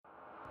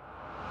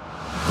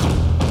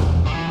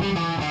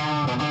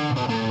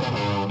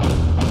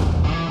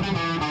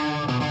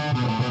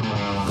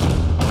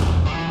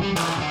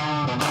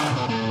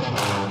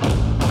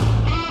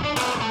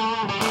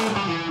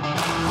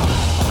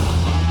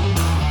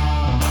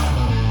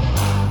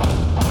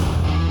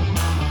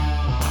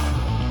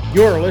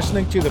You are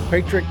listening to The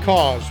Patriot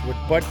Cause with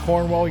Bud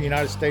Cornwell,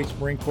 United States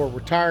Marine Corps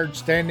retired,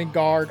 standing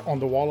guard on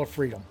the Wall of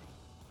Freedom.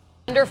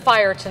 Under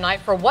fire tonight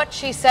for what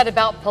she said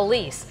about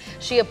police.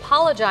 She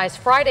apologized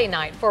Friday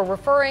night for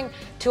referring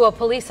to a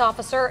police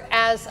officer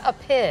as a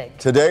pig.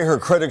 Today, her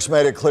critics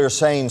made it clear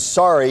saying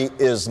sorry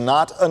is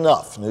not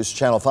enough. News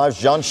Channel 5's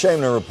John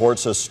Shaman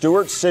reports a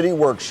Stewart City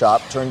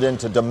workshop turned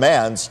into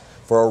demands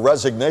for a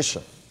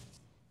resignation.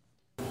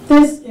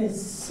 This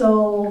is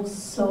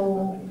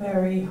so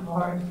very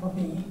hard for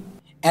me.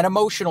 An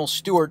emotional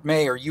Stewart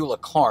Mayor Eula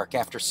Clark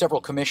after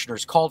several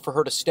commissioners called for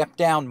her to step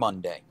down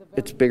Monday.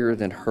 It's bigger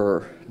than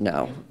her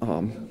now.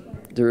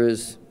 There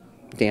is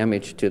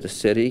damage to the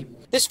city.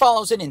 This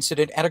follows an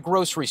incident at a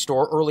grocery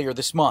store earlier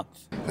this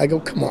month. I go,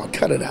 come on,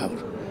 cut it out.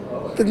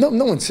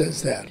 No one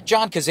says that.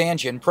 John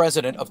Kazanjian,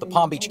 president of the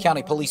Palm Beach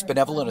County Police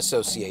Benevolent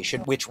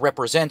Association, which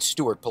represents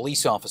Stewart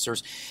police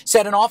officers,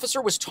 said an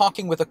officer was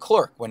talking with a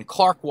clerk when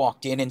Clark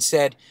walked in and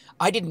said,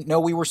 "I didn't know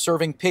we were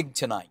serving pig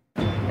tonight."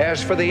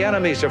 As for the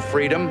enemies of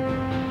freedom,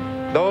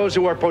 those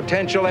who are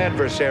potential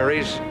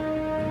adversaries,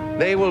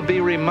 they will be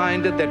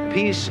reminded that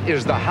peace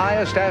is the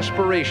highest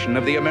aspiration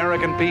of the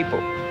American people.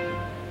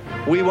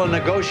 We will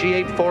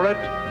negotiate for it,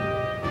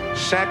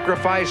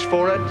 sacrifice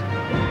for it.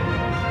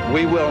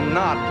 We will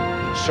not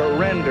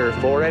surrender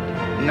for it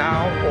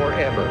now or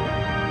ever.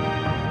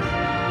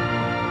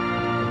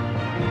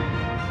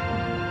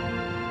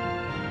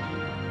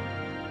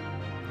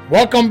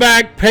 Welcome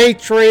back,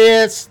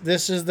 Patriots.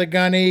 This is the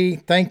Gunny.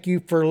 Thank you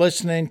for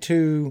listening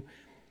to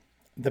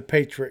The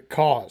Patriot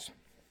Cause.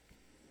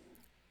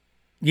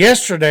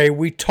 Yesterday,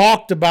 we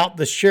talked about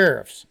the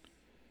sheriffs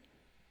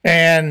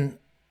and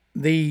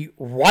the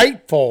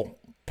rightful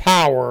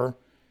power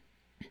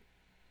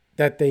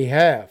that they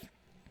have.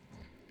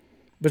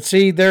 But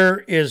see, there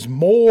is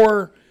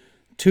more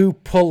to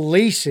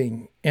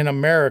policing in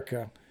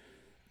America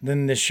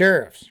than the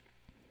sheriffs.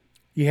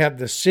 You have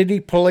the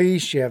city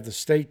police, you have the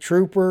state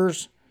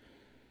troopers.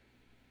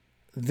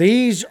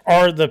 These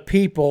are the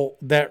people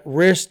that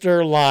risk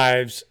their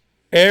lives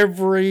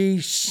every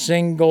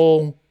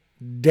single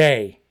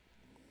day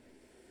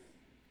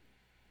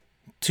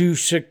to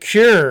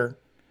secure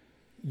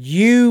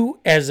you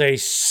as a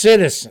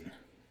citizen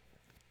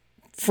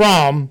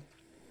from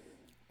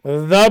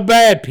the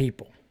bad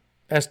people.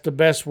 That's the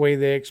best way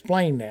they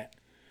explain that.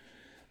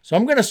 So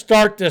I'm going to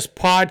start this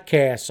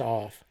podcast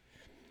off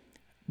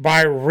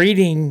by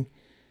reading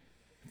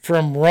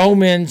from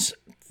Romans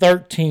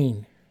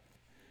 13,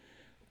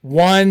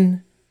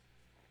 1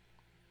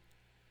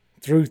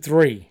 through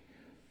 3.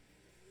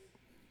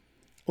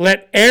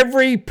 Let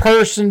every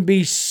person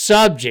be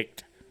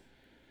subject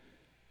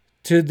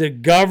to the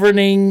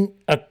governing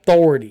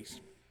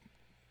authorities.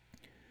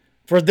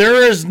 For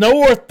there is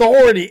no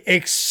authority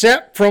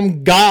except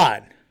from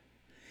God,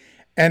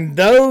 and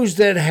those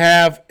that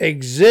have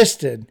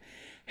existed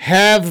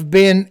have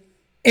been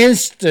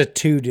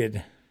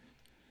instituted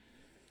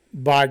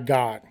by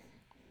God.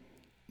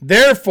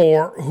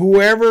 Therefore,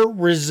 whoever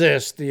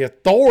resists the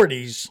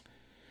authorities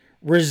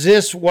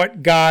resists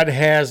what God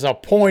has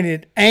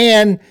appointed,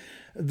 and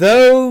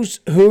those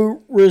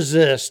who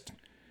resist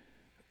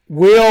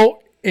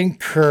will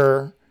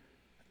incur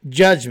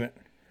judgment.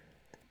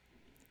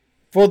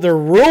 For the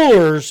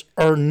rulers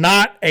are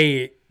not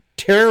a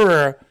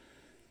terror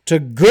to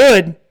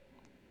good,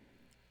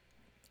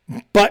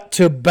 but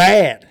to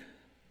bad.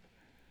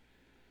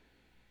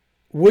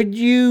 Would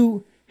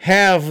you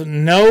have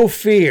no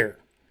fear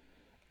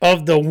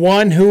of the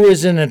one who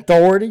is in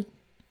authority,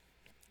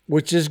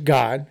 which is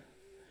God?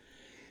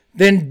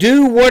 Then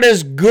do what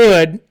is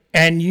good,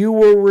 and you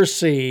will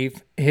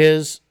receive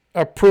his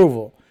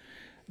approval.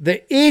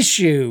 The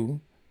issue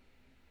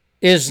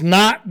is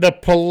not the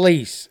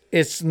police.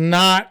 It's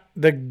not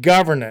the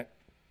government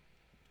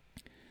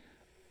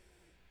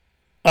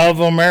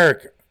of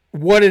America.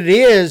 What it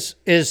is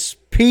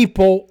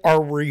people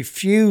are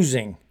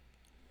refusing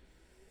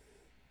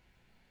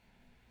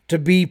to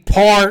be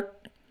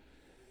part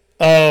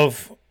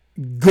of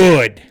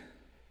good.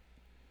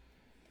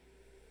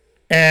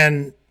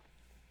 And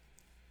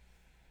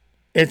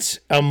it's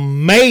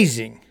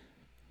amazing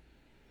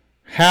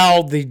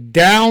how the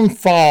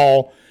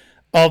downfall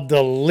of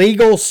the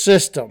legal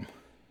system,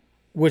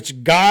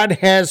 which God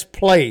has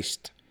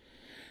placed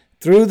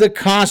through the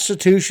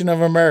Constitution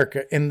of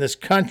America in this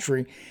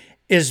country,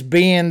 is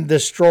being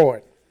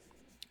destroyed.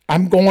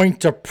 I'm going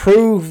to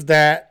prove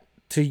that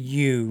to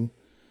you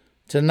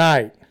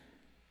tonight.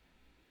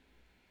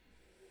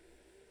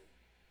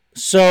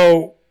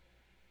 So,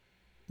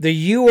 the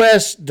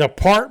U.S.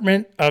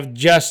 Department of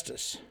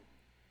Justice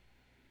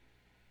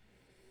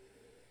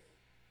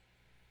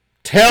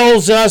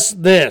tells us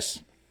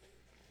this.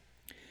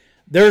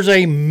 There's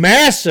a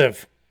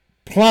massive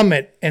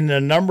plummet in the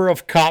number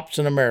of cops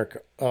in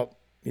America.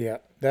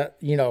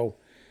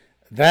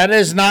 That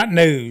is not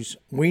news.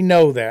 We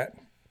know that.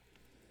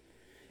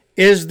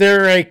 Is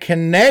there a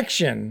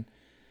connection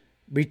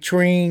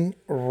between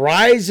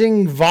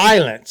rising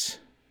violence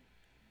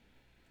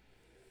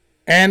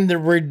and the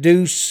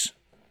reduce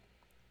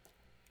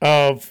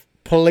of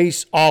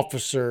police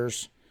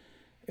officers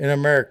in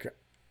America.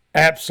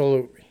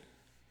 Absolutely.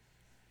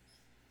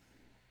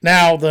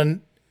 Now,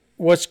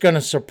 what's going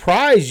to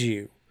surprise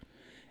you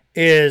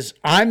is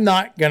I'm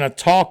not going to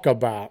talk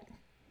about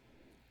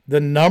the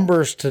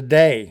numbers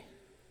today.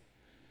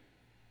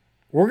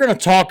 We're going to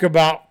talk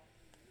about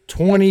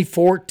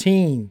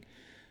 2014,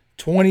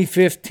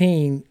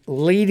 2015,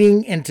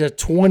 leading into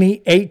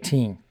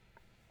 2018.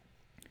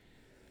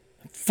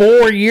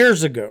 4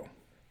 years ago.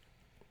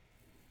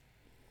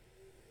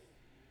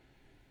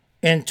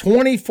 In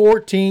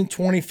 2014,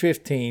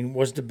 2015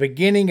 was the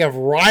beginning of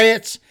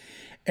riots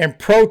and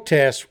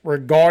protests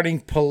regarding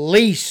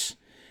police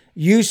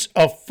use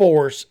of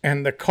force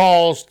and the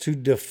calls to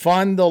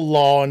defund the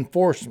law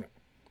enforcement.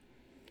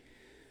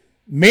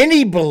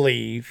 Many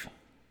believe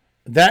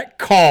that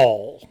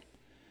call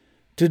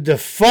to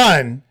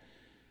defund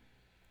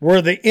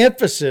were the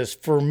emphasis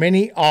for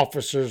many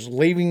officers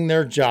leaving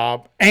their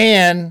job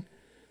and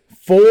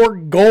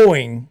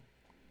foregoing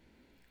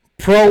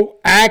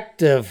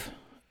proactive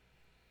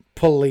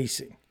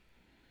policing.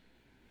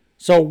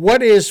 So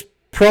what is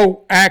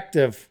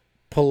proactive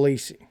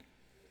policing?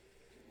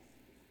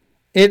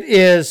 It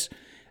is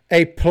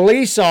a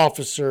police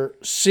officer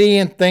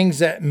seeing things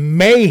that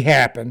may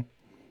happen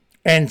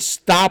and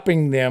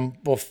stopping them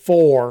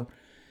before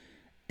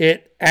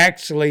it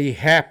actually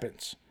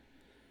happens.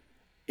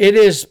 It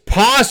is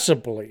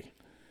possibly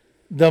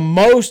the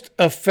most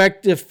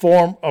effective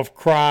form of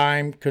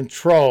crime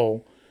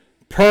control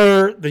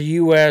per the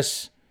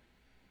U.S.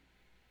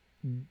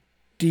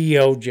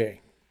 DOJ.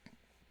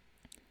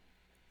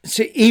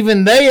 See,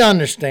 even they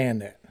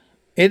understand that.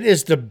 It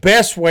is the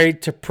best way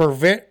to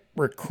prevent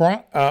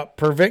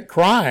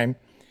crime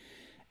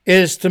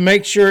is to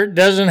make sure it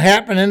doesn't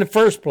happen in the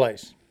first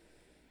place.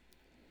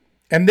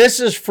 And this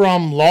is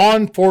from Law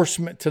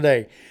Enforcement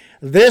Today.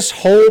 This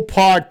whole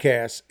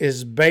podcast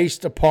is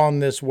based upon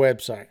this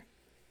website.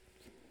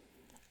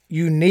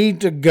 You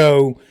need to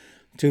go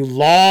to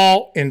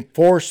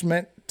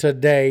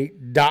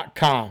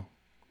lawenforcementtoday.com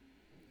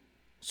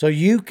so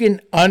you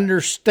can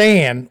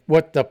understand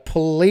what the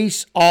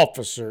police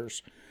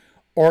officers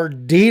are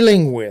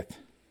dealing with.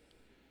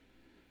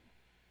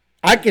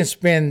 I can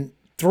spend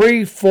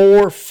 3,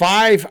 4,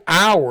 5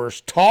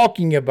 hours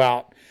talking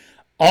about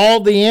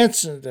all the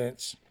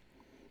incidents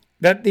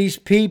that these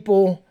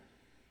people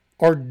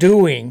are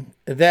doing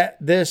that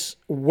this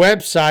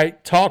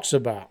website talks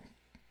about.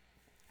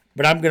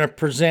 But I'm going to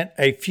present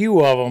a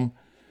few of them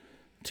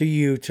to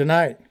you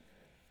tonight.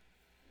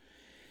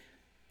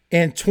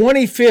 In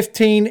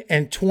 2015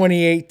 and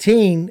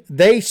 2018,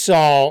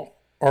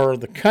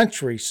 the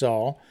country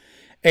saw,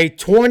 a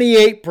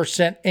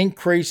 28%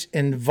 increase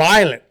in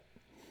violent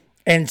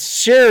and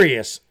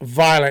serious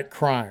violent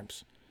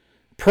crimes,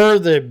 per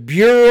the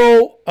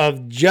Bureau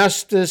of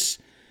Justice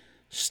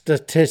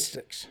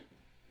Statistics.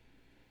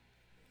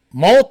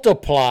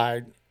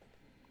 Multiplied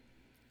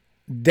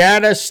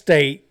data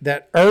state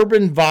that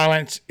urban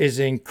violence is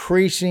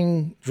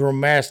increasing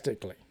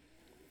dramatically.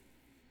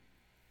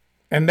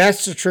 And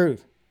that's the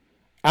truth.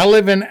 I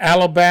live in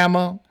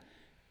Alabama,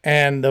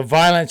 and the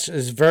violence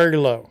is very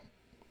low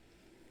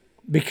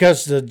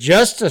because the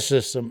justice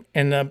system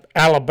in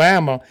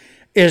Alabama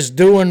is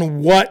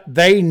doing what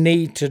they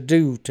need to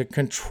do to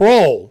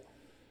control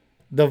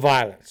the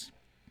violence.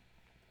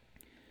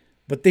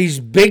 But these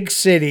big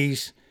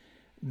cities,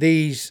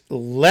 these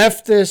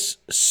leftist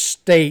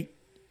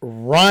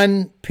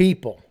state-run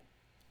people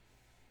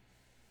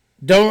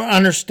don't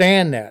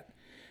understand that.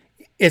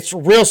 It's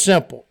real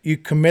simple. You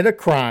commit a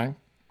crime,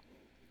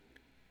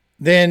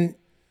 then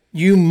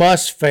you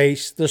must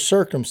face the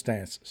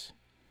circumstances.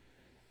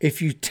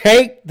 If you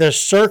take the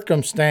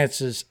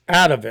circumstances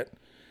out of it,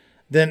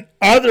 then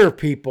other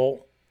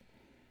people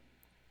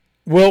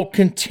will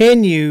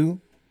continue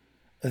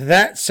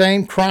that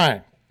same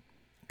crime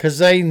because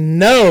they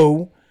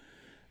know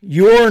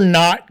you're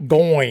not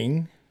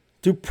going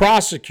to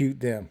prosecute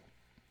them.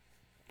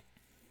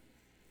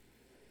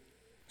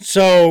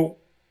 So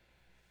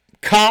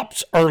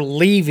cops are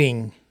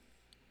leaving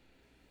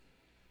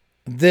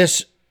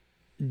this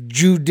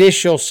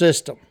judicial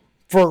system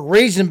for a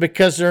reason,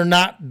 because they're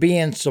not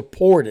being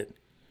supported.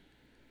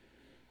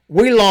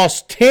 We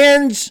lost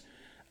tens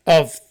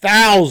of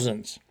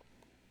thousands.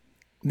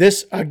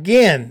 This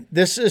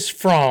is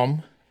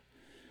from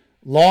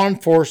Law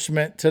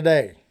Enforcement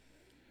Today.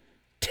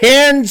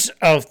 Tens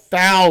of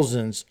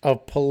thousands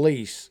of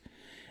police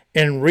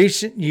in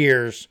recent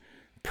years,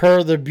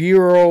 per the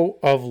Bureau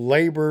of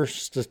Labor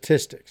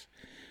Statistics.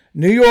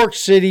 New York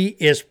City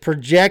is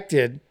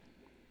projected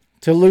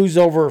to lose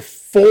over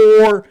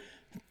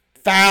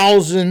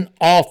 4,000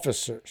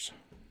 officers,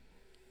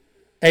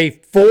 a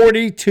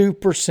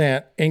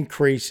 42%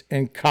 increase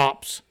in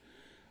cops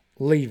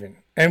leaving.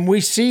 And we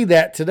see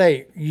that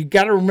today. You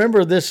got to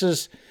remember, this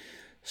is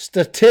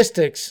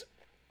statistics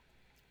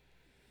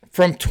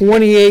from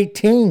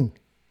 2018.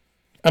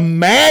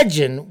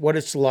 Imagine what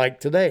it's like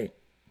today.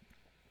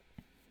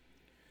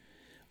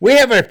 We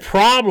have a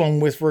problem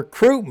with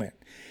recruitment,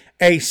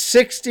 a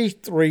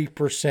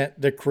 63%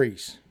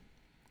 decrease.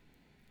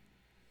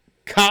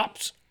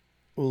 cops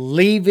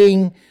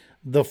leaving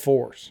the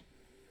force.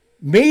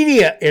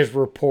 Media is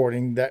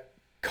reporting that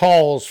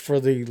calls for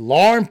the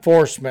law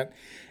enforcement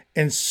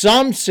in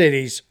some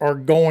cities are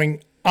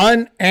going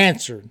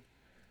unanswered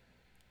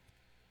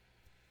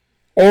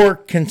or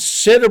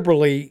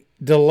considerably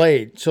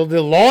delayed. So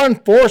the law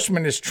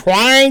enforcement is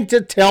trying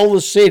to tell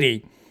the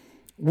city,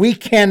 we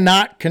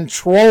cannot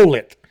control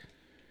it.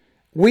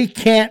 We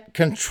can't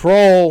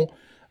control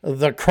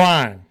the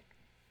crime.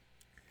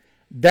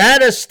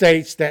 Data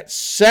states that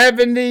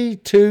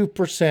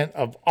 72%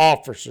 of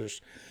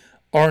officers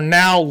are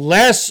now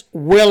less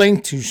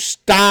willing to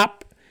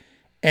stop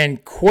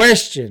and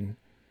question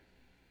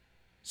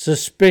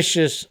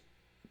suspicious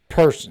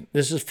person.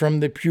 This is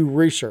from the Pew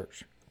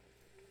Research.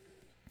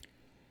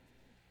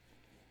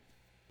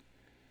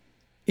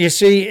 You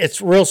see,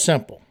 it's real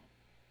simple.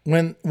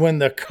 When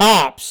the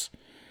cops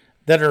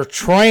that are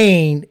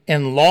trained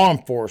in law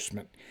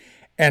enforcement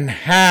and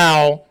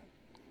how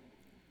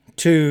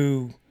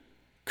to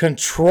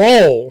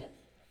control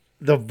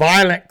the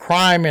violent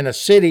crime in a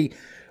city,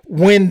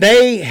 when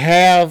they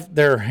have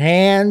their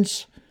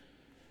hands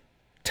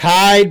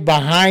tied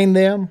behind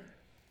them,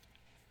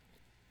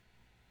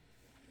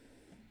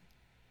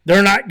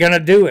 they're not going to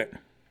do it.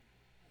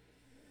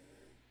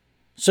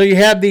 So you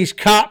have these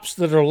cops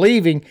that are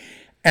leaving,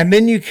 and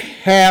then you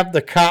have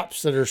the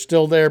cops that are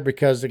still there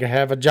because they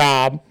have a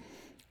job,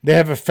 they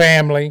have a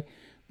family,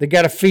 they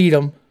got to feed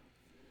them.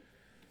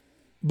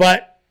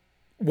 But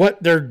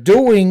what they're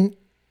doing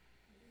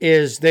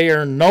is they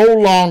are no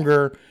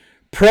longer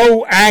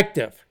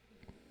proactive,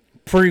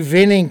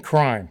 preventing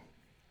crime.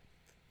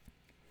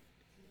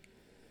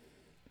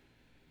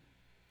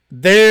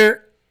 They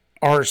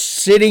are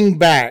sitting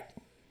back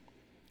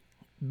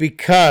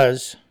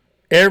because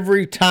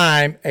every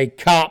time a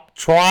cop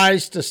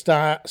tries to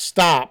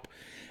stop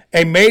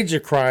a major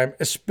crime,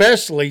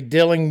 especially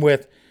dealing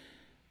with,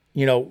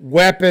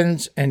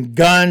 weapons and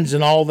guns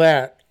and all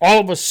that,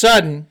 all of a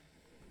sudden,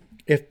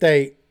 if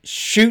they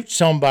shoot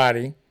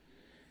somebody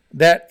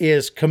that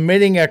is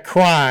committing a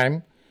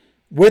crime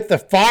with a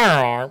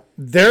firearm,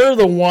 they're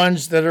the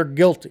ones that are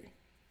guilty.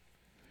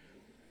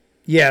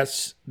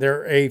 Yes,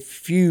 there are a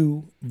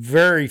few,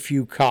 very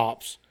few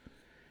cops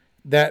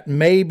that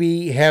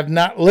maybe have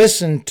not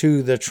listened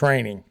to the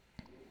training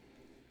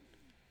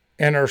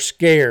and are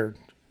scared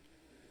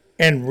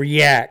and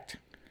react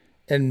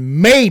and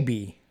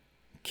maybe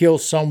kill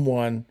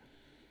someone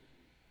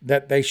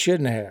that they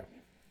shouldn't have.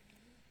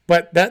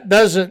 But that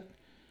doesn't,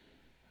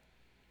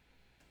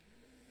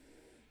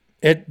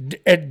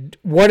 it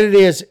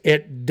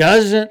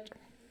doesn't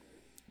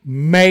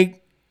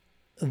make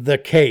the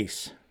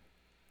case.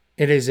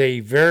 It is a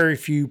very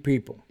few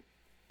people.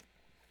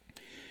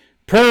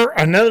 Per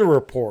another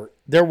report,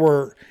 there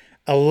were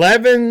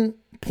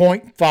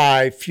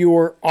 11.5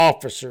 fewer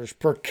officers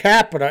per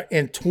capita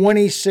in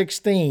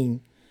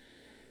 2016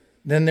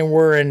 than there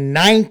were in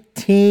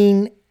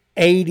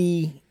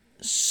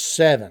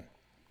 1987.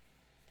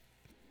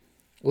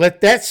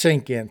 Let that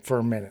sink in for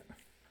a minute.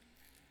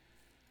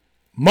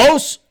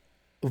 Most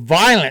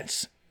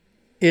violence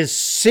is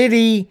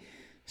city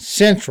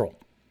central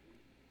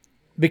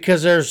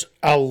because there's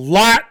a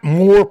lot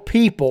more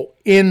people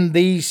in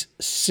these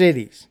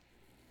cities.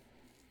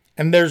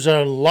 And there's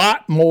a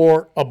lot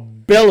more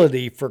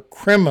ability for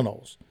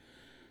criminals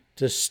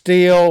to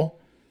steal,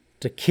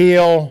 to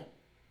kill,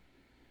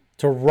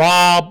 to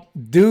rob,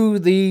 do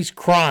these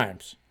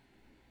crimes.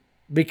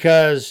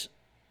 Because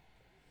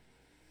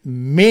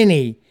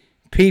many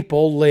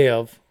people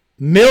live,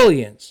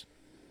 millions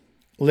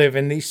live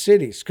in these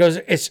cities. Because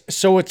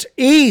it's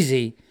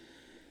easy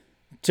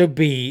to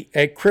be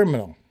a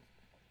criminal.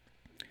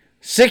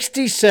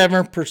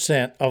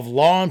 67% of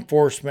law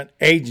enforcement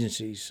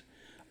agencies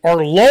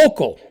are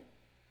local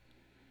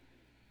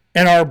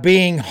and are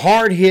being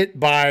hard hit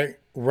by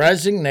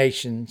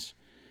resignations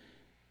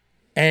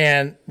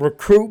and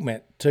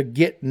recruitment to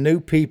get new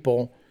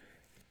people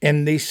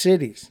in these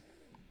cities.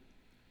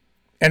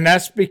 And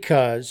that's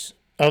because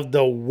of the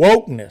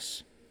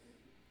wokeness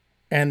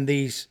and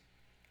these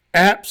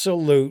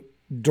absolute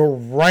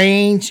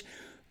deranged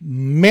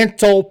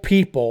mental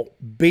people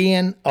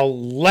being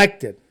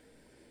elected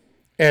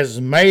as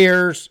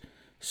mayors,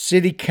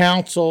 city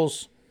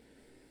councils,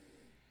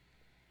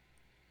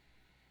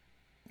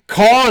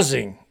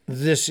 causing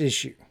this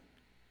issue.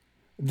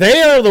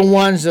 They are the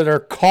ones that are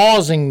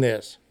causing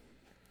this.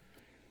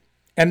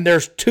 And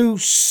they're too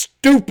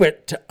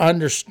stupid to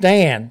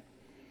understand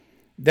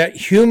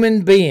that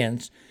human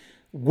beings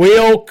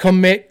will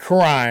commit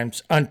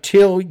crimes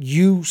until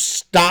you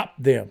stop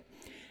them.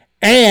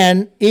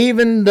 And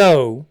even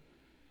though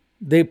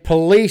the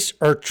police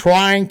are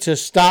trying to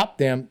stop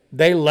them,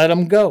 they let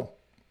them go.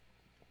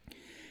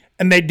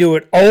 And they do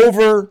it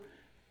over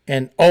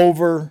and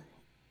over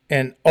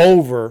and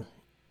over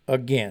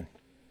again.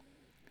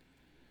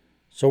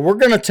 So we're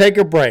going to take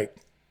a break.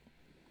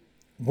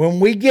 When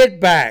we get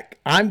back,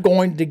 I'm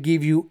going to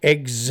give you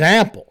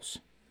examples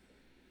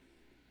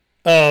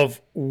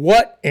of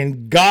what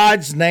in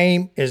God's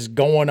name is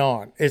going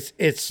on.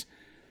 It's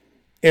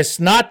It's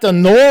not the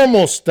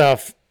normal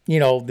stuff,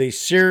 the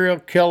serial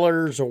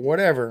killers or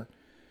whatever,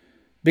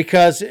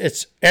 because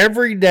it's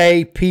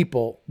everyday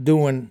people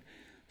doing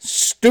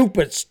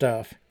stupid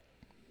stuff.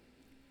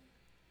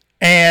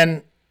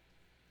 And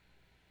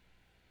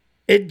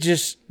it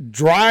just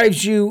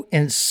drives you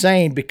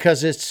insane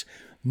because it's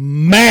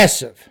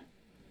massive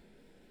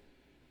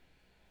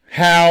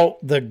how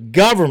the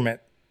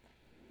government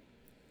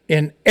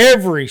in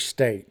every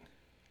state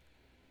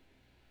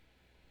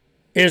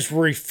is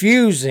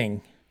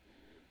refusing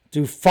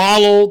to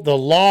follow the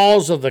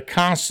laws of the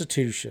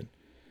Constitution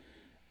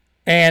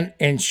and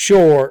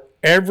ensure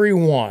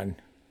everyone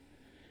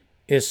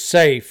is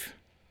safe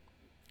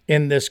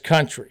in this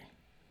country.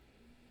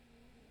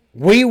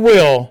 We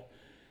will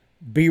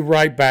be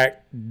right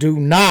back. Do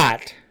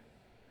not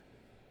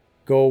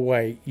go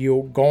away.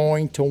 You're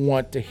going to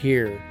want to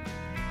hear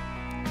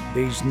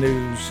these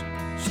news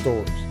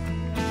stories.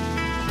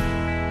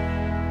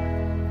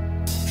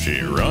 She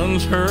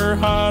runs her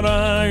hot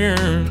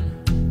iron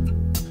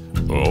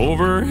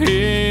over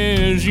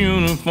his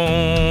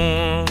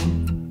uniform.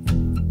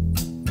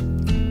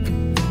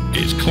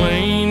 It's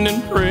cleaned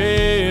and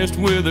pressed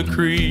with a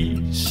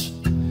crease.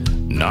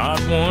 Not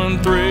one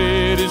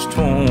thread is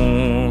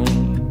torn.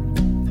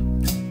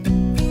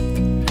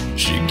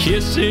 She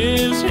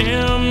kisses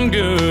him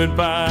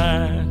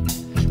goodbye,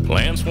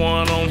 plants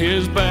one on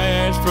his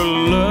badge for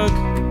luck.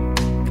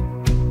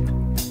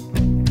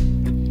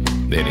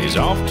 Then he's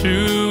off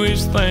to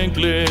his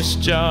thankless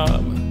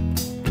job,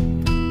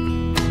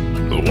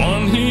 the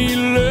one he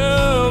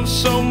loves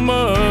so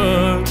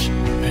much.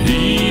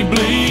 He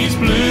bleeds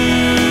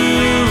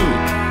blue,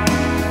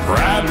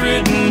 pride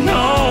written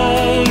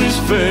on his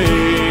face.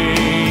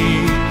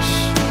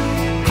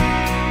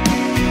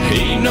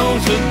 He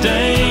knows the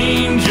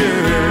danger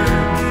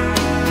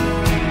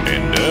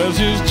and does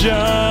his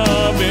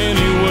job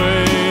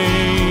anyway.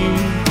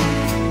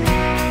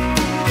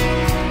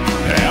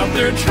 Out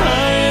there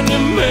trying to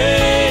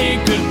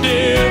make a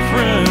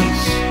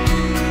difference,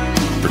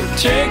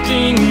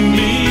 protecting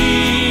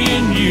me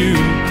and you,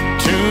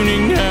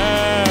 tuning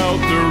out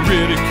the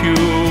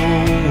ridicule,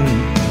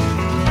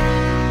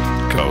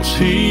 'cause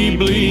he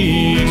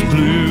bleeds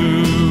blue.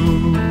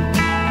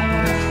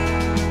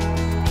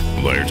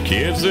 There's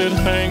kids that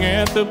hang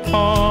at the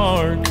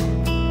park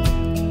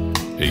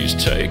he's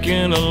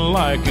taken a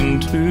liking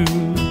to.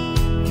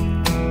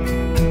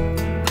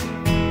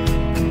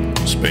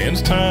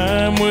 Spends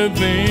time with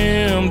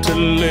them to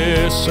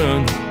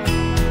listen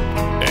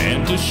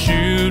and to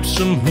shoot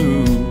some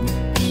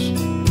hoops.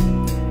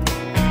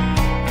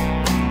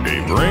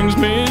 He brings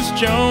Miss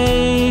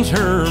Jones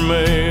her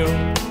mail,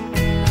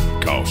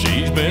 'cause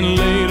she's been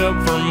laid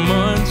up for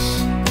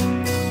months.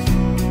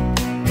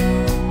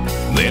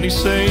 Then he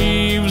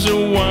saves a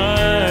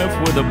wife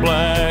with a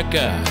black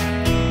eye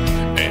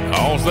and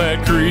hauls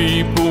that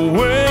creep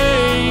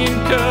away in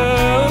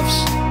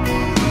cuffs.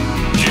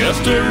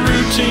 Just a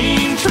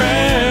routine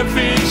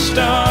traffic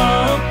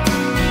stop,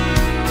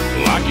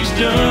 like he's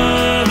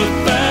done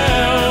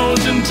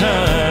 1,000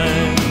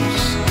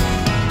 times.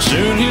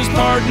 Soon his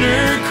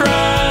partner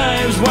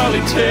cries while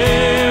he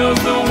tells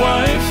the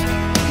wife,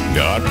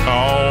 God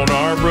called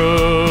our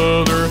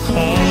brother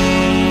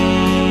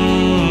home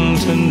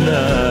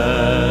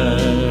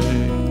tonight.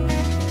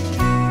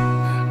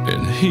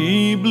 And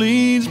he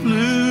bleeds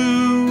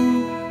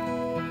blue,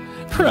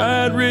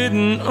 pride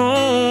written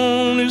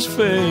on his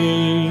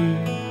face.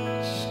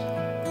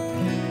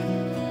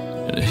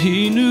 And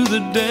he knew the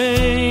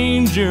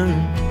danger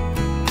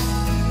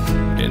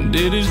and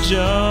did his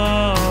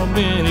job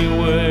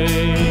anyway.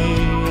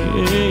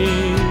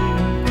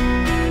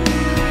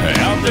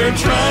 Out there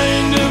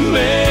trying to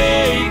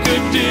make a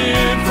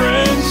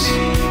difference,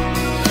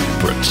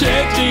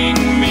 protecting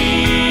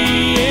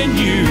me and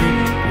you,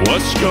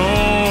 was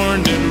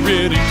scorned and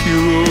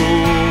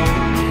ridiculed.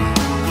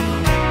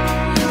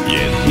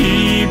 Yet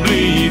he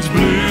bleeds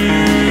blue,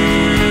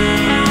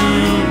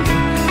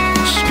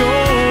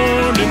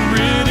 scorned and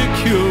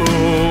ridiculed.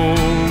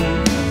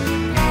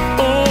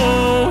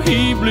 Oh,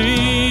 he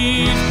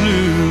bleeds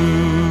blue.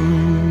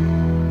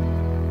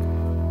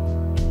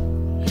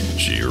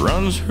 She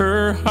runs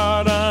her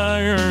hot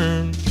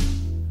iron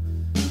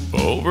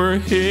over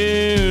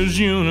his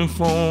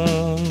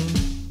uniform.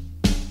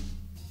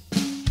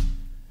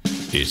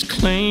 It's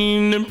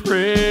cleaned and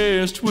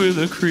pressed with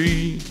a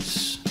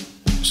crease,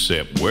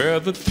 except where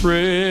the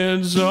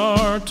threads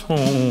are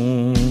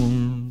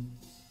torn.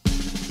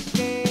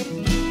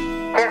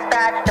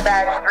 Dispatch to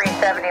badge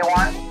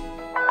 371.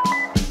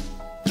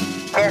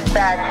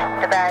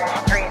 Dispatch to badge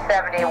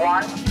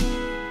 371.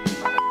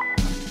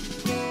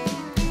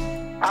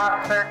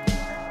 Officer,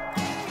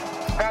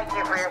 thank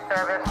you for your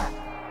service.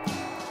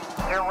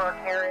 Your work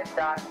here is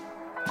done.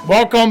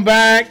 Welcome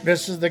back.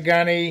 This is the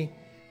Gunny.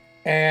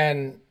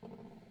 And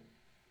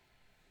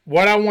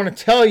what I want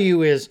to tell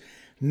you is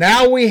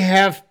now we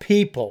have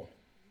people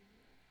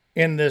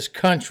in this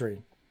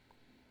country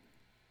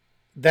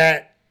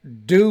that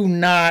do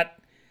not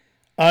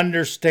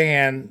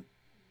understand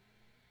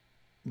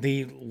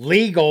the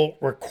legal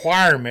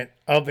requirement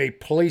of a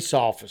police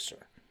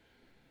officer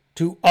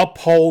to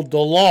uphold the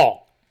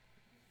law.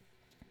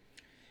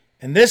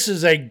 And this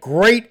is a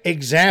great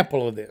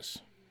example of this.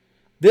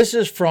 This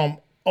is from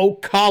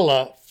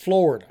Ocala,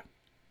 Florida.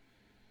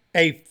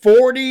 A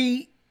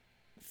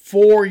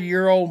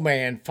 44-year-old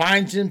man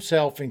finds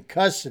himself in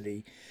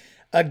custody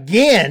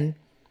again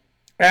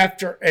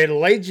after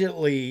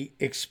allegedly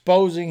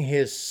exposing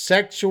his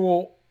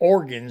sexual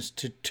organs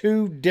to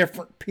 2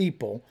 different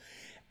people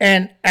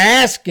and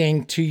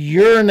asking to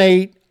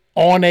urinate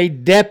on a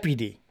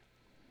deputy.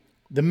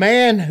 The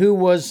man, who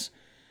was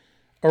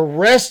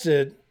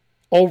arrested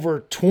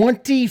over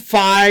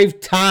 25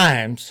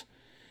 times,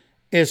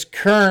 is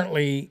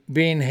currently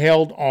being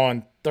held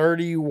on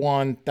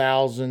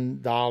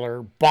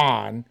 $31,000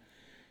 bond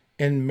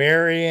in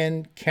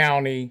Marion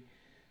County,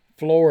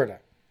 Florida.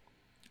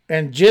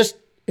 And just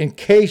in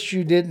case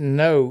you didn't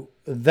know,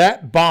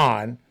 that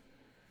bond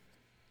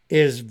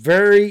is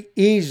very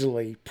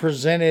easily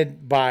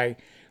presented by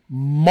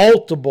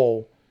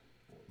multiple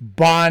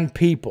bond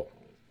people.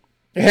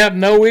 They have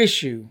no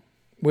issue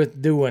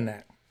with doing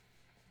that.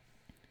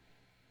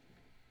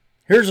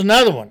 Here's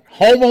another one.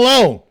 Home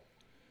Alone.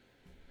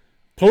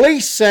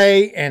 Police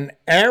say an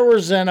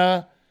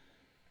Arizona,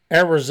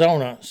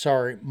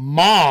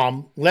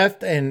 mom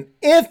left an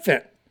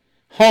infant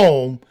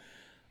home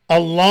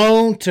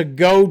alone to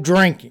go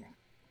drinking,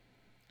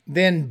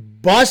 then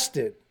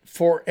busted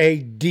for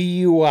a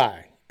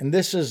DUI. And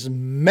this is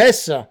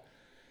Mesa,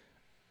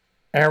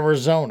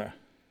 Arizona.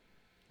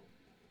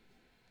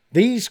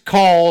 These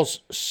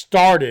calls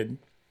started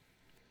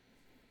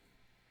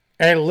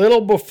a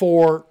little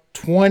before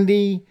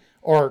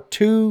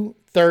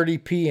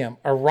 2:30 p.m.,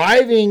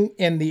 arriving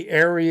in the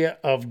area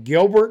of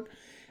Gilbert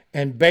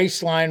and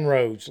Baseline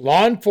Roads.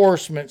 Law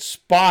enforcement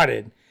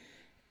spotted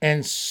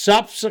and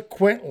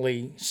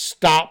subsequently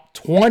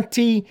stopped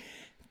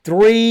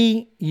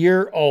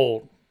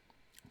 23-year-old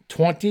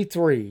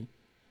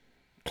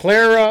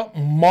Clara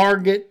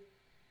Margaret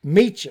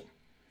Meacham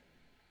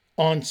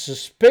on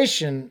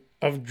suspicion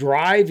of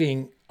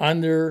driving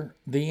under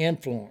the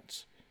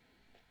influence.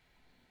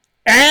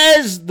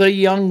 As the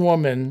young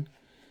woman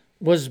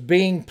was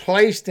being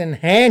placed in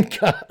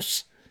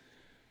handcuffs,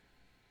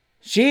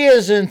 she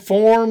has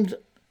informed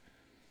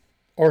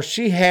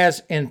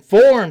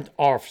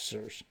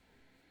officers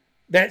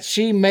that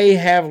she may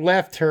have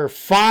left her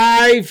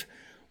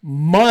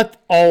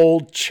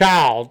 5-month-old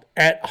child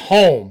at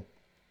home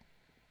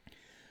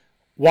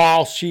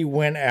while she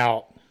went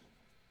out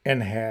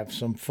and have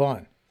some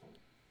fun.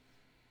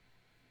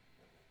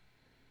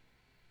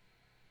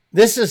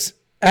 This is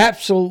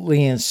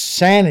absolutely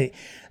insanity.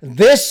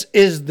 This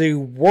is the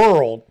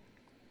world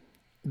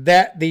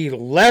that the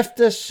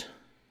leftists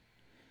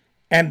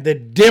and the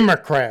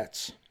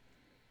Democrats,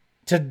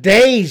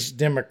 today's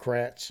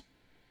Democrats,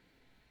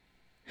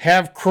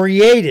 have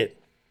created.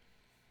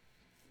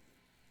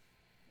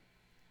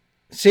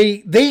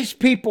 See, these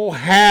people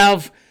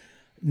have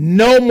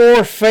no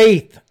more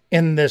faith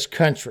in this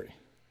country.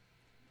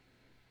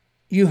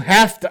 You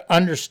have to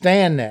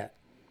understand that.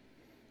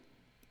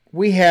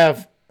 We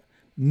have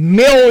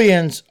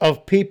millions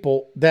of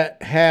people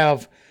that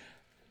have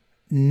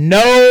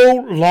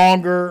no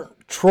longer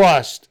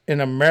trust in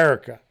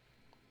America,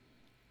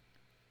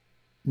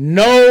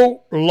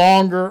 no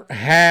longer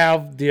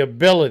have the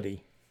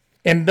ability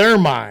in their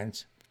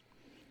minds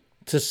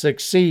to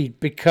succeed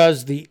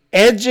because the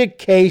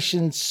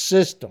education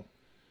system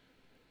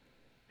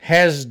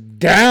has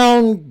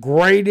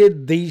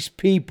downgraded these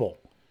people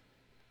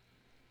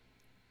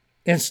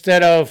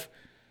instead of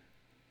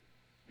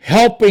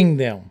helping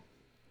them,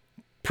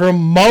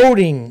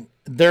 promoting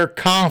their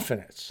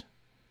confidence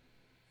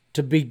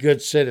to be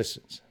good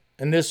citizens.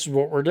 And this is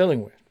what we're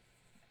dealing with.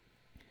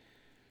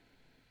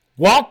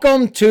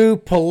 Welcome to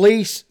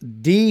police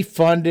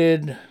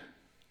defunded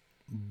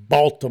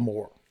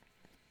Baltimore.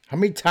 How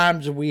many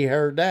times have we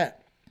heard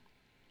that?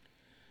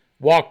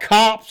 While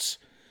cops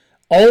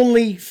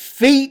only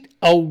feet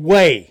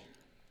away,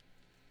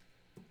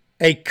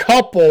 a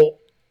couple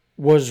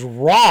was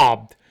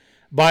robbed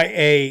by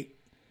a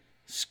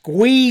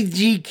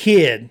squeegee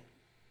kid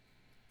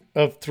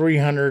of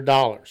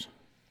 $300.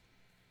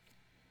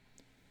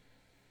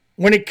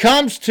 When it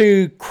comes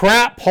to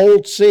crap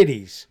hole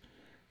cities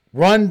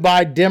run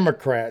by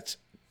Democrats,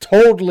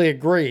 totally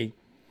agree,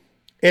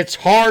 it's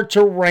hard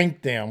to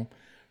rank them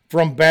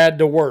from bad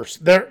to worse.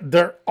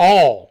 They're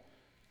all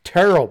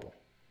terrible.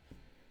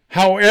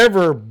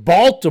 However,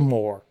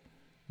 Baltimore,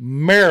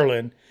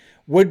 Maryland,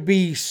 would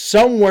be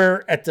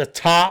somewhere at the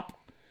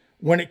top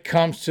when it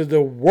comes to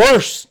the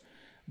worst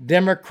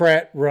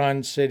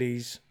Democrat-run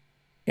cities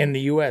in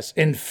the U.S.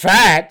 In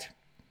fact,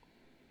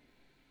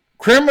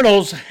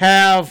 criminals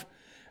have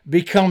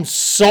become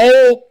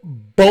so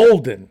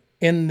bolden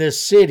in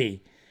this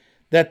city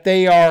that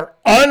they are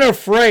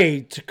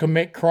unafraid to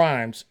commit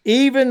crimes,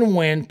 even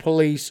when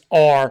police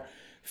are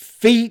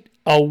feet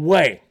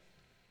away.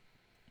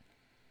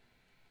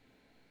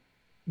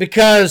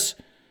 Because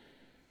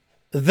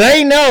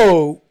they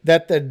know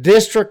that the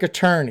district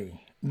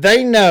attorney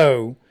they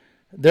know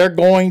they're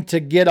going to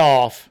get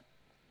off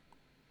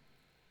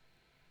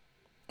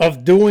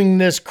of doing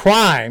this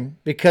crime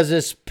because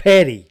it's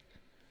petty.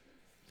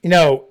 You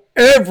know,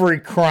 every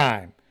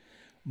crime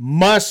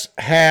must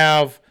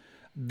have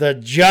the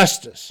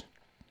justice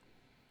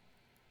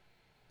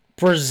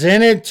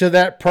presented to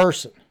that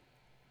person.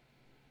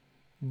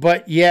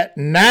 But yet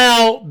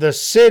now the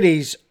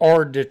cities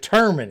are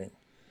determining,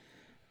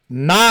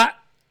 not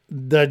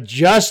the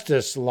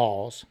justice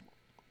laws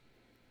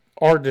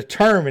are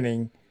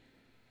determining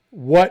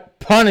what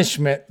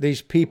punishment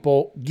these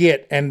people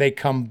get, and they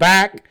come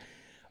back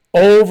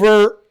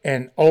over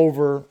and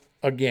over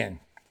again.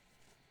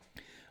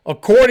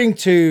 According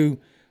to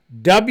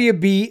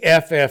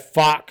WBFF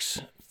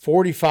Fox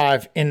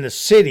 45 in the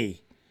city,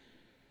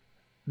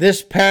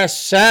 this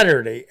past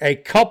Saturday, a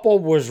couple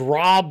was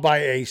robbed by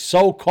a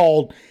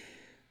so-called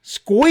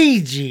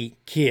squeegee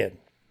kid,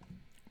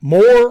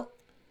 more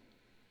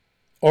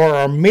or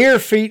a mere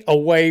feet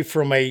away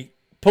from a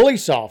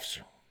police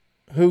officer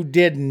who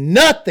did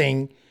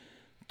nothing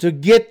to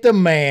get the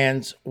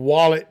man's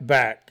wallet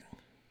back.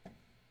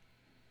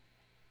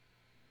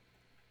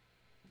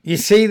 You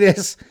see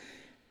this?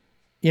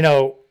 You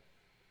know,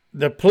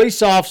 the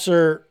police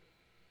officer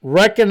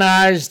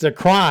recognized the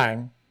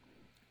crime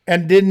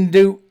and didn't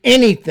do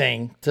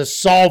anything to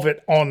solve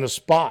it on the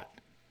spot.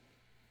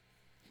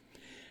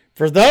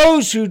 For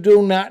those who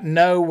do not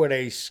know what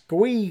a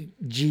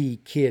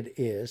squeegee kid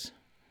is,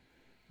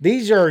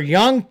 these are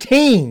young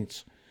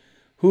teens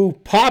who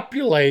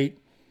populate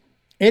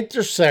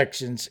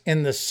intersections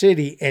in the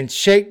city and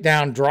shake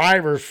down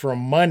drivers for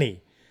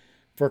money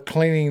for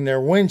cleaning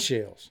their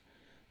windshields.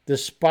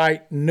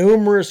 Despite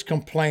numerous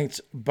complaints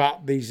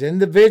about these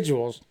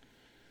individuals,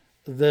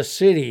 the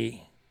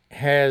city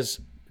has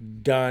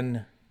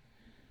done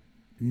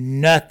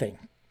nothing,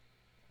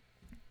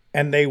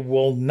 and they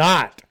will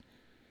not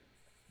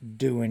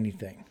do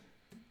anything.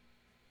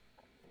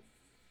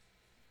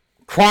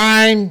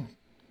 Crime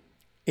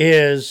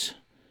is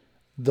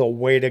the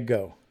way to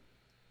go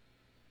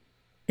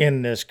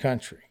in this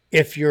country.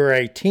 If you're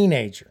a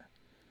teenager,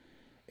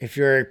 if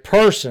you're a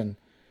person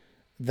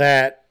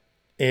that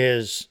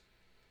is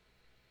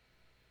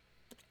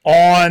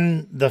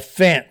on the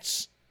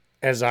fence,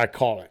 as I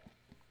call it,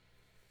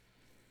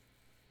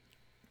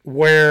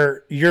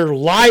 where your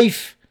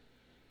life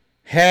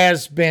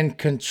has been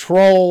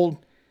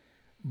controlled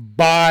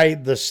by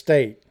the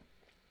state,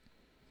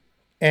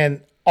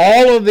 and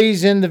all of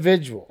these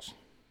individuals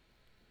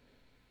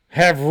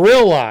have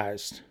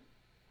realized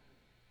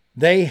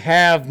they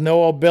have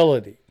no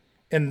ability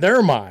in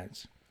their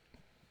minds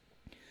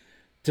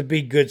to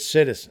be good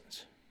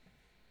citizens,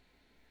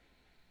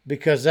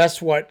 because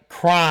that's what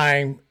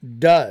crime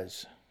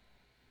does.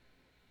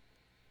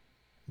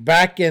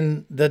 Back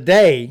in the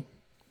day,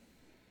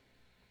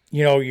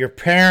 you know, your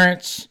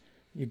parents,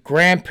 your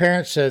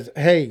grandparents said,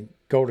 hey,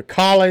 go to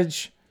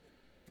college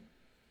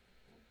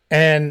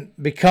and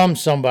become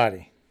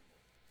somebody.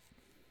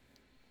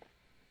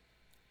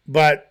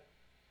 But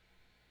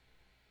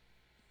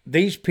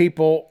these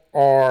people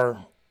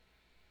are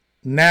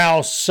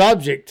now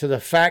subject to the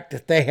fact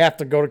that they have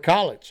to go to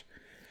college.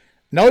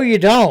 No, you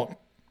don't.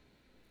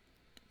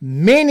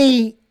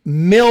 Many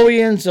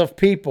millions of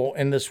people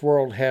in this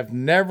world have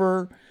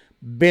never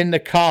been to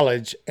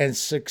college and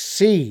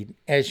succeed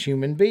as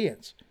human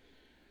beings.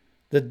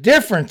 The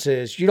difference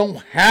is you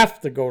don't have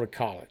to go to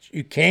college.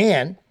 You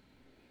can,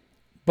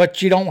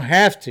 but you don't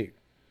have to.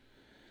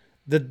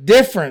 The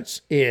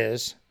difference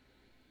is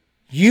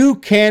you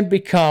can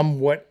become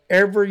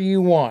whatever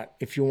you want.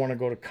 If you want to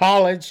go to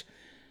college,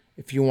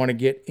 if you want to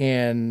get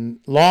in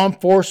law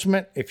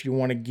enforcement, if you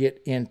want to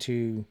get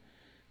into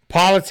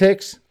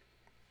politics,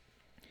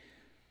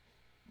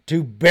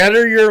 to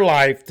better your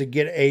life, to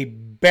get a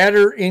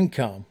better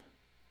income,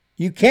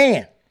 you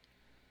can.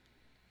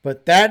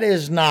 But that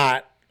is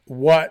not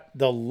what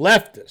the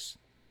leftists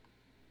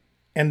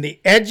and the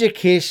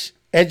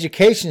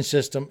education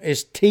system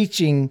is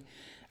teaching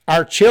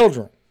our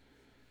children.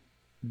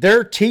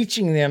 They're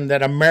teaching them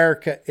that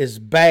America is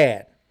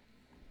bad.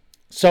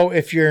 So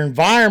if your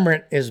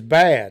environment is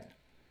bad,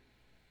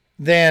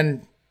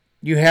 then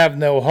you have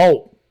no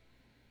hope.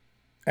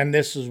 And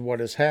this is what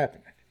is happening.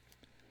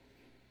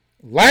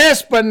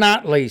 Last but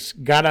not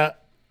least, got a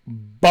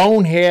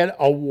bonehead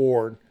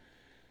award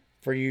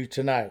for you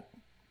tonight.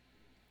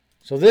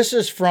 So this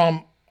is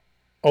from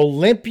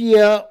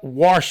Olympia,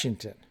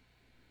 Washington.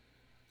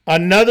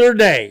 Another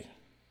day.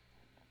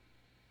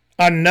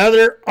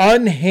 Another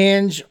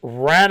unhinged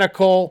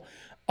radical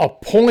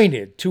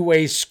appointed to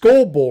a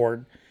school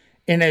board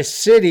in a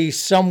city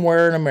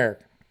somewhere in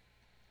America.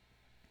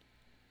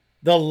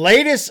 The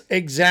latest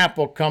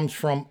example comes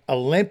from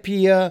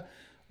Olympia,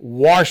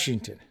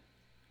 Washington,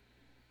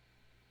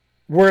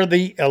 where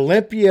the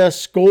Olympia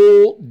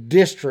School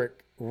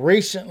District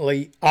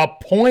recently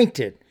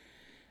appointed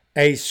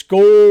a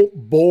school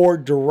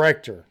board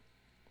director,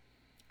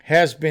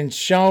 has been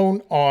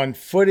shown on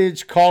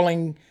footage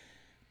calling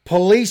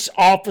police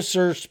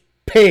officers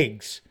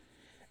pigs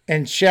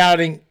and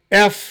shouting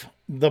 "F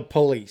the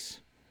police."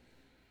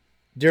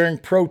 during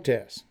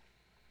protests.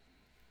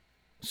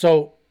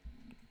 So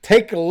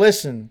take a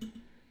listen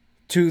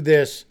to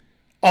this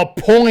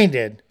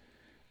appointed,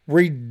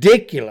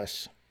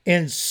 ridiculous,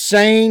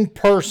 insane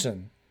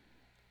person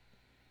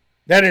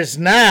that is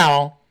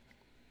now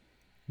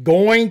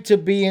going to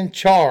be in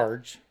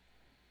charge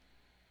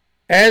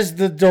as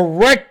the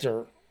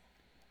director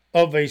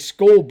of a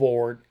school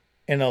board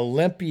in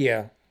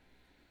Olympia,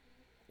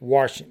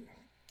 Washington.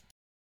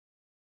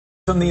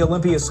 From the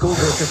Olympia School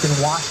District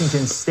in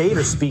Washington State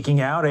are speaking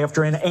out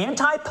after an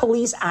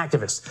anti-police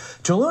activist,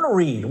 Jaluna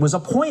Reed, was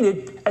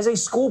appointed as a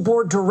school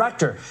board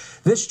director.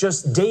 This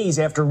just days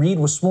after Reed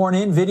was sworn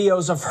in.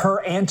 Videos of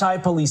her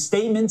anti-police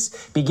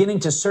statements beginning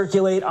to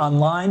circulate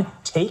online.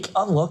 Take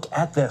a look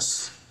at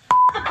this.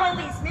 The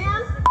police,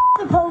 man.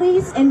 The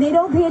police, and they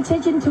don't pay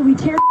attention until we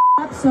tear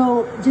up.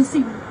 So just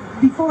see,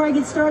 before I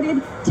get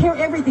started, tear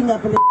everything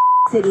up in the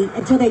city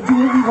until they do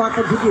what we want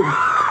them to do.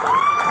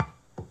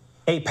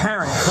 A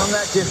parent from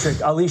that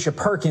district, Alicia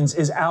Perkins,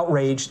 is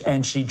outraged,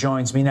 and she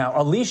joins me now.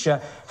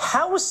 Alicia,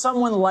 how is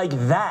someone like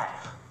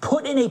that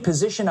put in a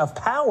position of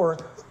power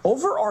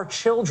over our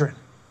children?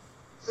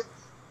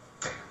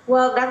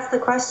 Well, that's the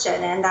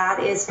question, and that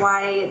is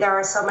why there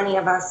are so many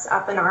of us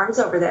up in arms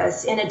over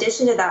this. In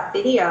addition to that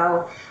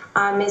video,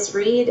 Ms.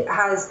 Reed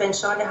has been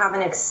shown to have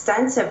an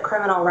extensive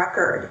criminal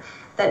record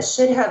that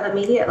should have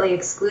immediately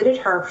excluded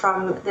her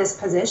from this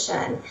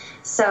position.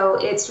 So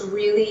it's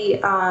really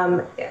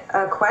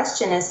a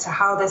question as to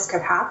how this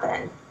could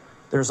happen.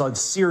 There's a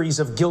series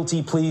of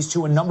guilty pleas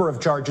to a number of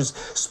charges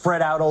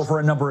spread out over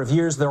a number of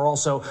years. There are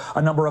also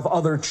a number of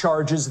other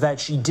charges that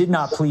she did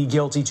not plead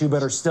guilty to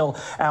but are still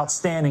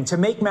outstanding. To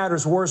make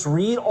matters worse,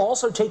 Reed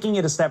also taking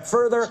it a step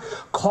further,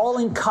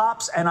 calling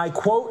cops, and I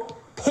quote,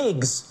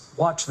 pigs.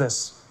 Watch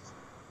this.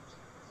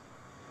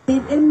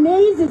 It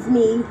amazes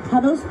me how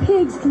those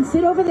pigs can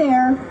sit over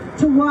there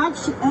to watch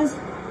us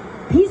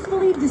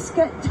peacefully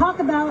talk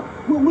about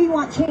what we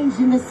want changed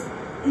in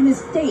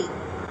this state.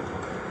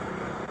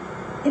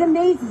 It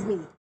amazes me.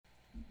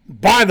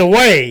 By the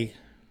way,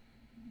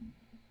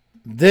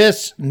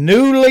 this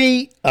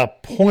newly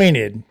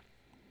appointed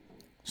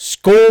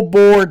school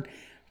board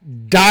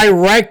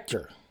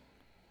director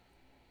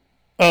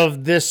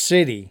of this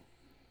city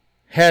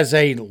has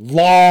a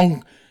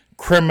long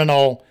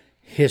criminal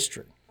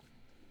history.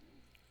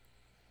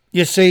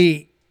 You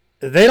see,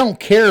 they don't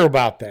care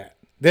about that.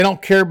 They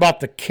don't care about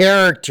the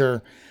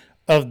character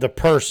of the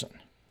person.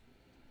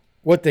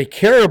 What they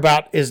care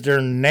about is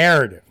their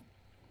narrative.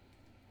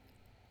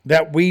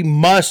 That we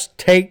must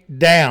take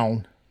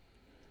down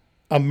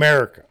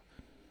America.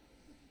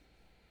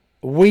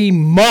 We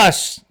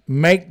must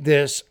make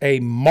this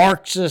a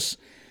Marxist,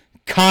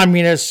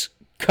 communist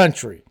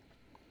country.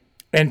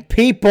 And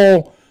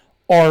people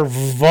are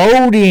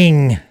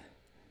voting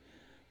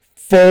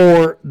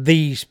for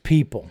these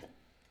people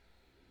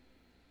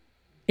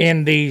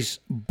in these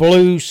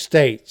blue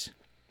states.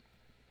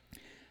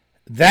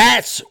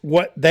 That's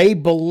what they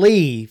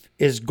believe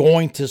is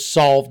going to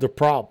solve the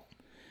problem.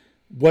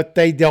 What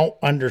they don't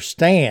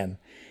understand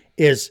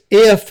is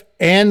if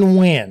and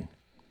when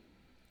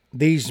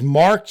these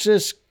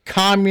Marxist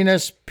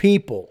communist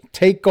people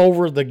take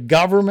over the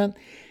government,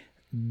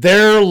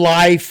 their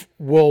life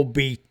will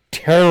be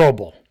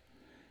terrible.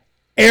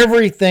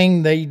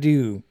 Everything they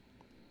do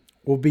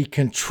will be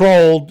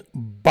controlled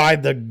by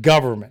the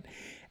government.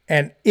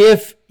 And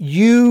if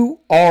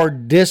you are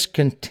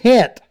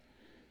discontent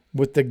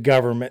with the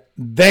government,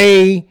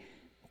 they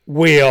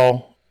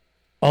will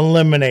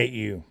eliminate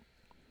you.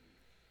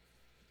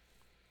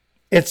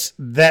 It's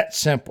that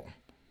simple.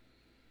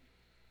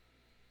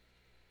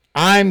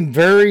 I'm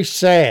very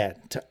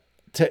sad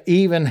to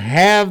even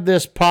have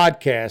this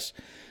podcast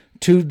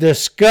to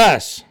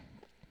discuss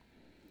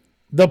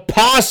the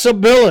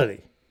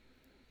possibility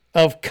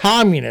of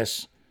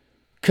communists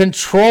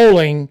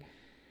controlling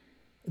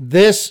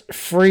this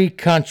free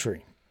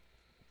country.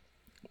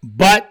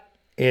 But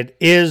it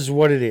is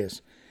what it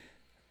is.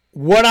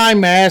 What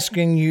I'm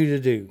asking you to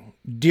do,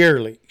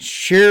 dearly,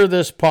 share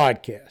this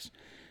podcast.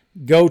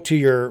 Go to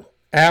your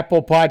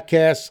Apple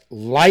Podcasts,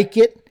 like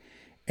it,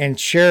 and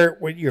share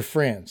it with your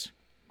friends.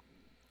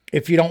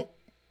 If you don't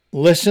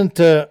listen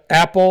to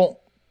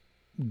Apple,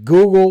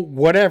 Google,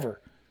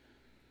 whatever,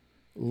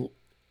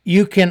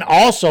 you can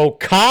also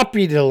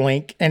copy the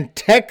link and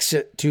text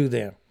it to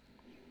them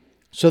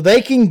so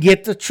they can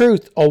get the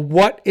truth of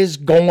what is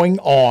going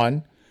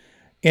on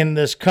in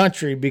this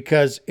country.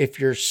 Because if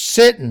you're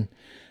sitting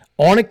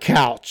on a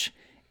couch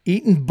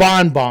eating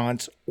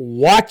bonbons,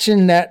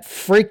 watching that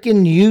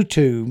freaking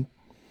YouTube,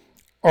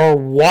 or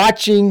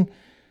watching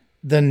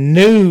the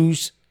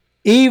news,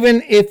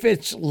 even if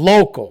it's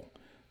local,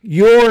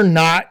 you're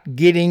not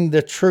getting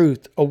the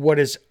truth of what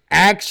is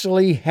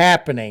actually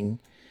happening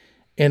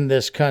in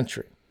this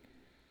country.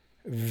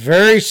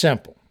 Very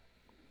simple.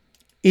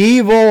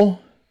 Evil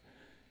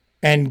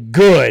and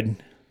good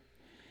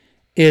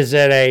is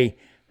at a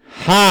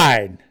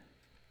high,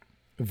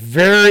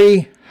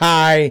 very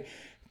high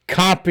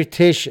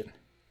competition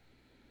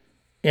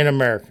in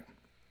America.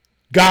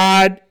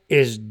 God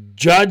is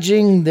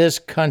judging this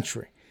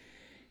country.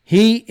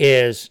 He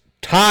is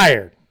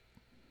tired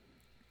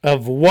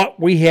of what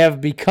we have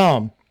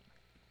become.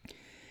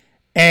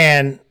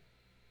 And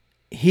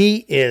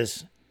he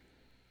is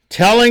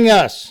telling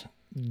us,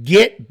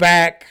 get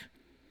back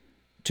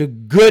to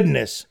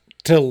goodness,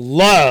 to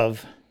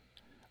love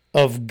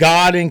of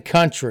God and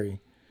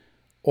country,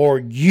 or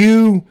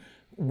you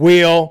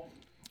will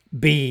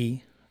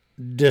be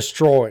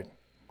destroyed,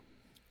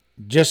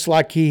 just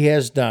like he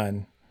has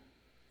done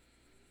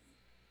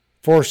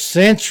for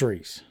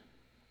centuries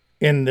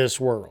in this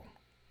world.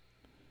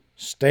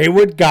 Stay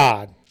with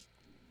God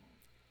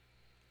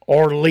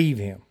or leave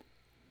him.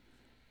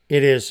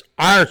 It is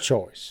our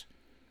choice,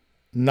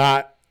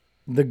 not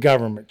the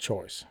government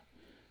choice.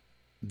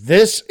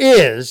 This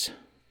is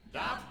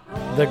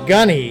the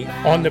Gunny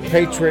on the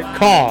Patriot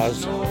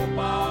Cause.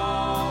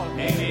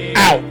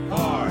 Out.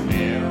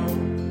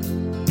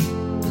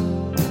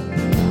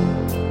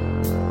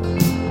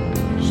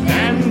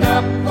 Stand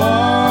up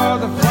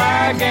for the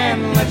flag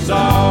and let's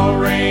all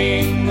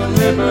ring the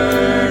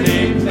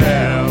Liberty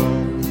Bell.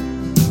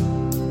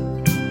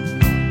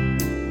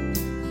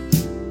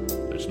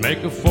 Let's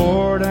make a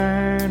Ford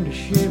and a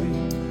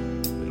Chevy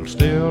that'll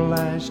still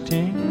last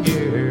 10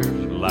 years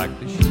like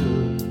they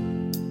should.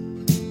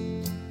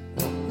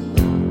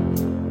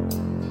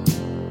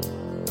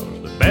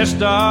 'Cause the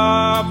best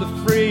of the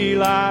free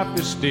life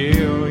is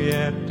still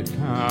yet to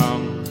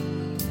come.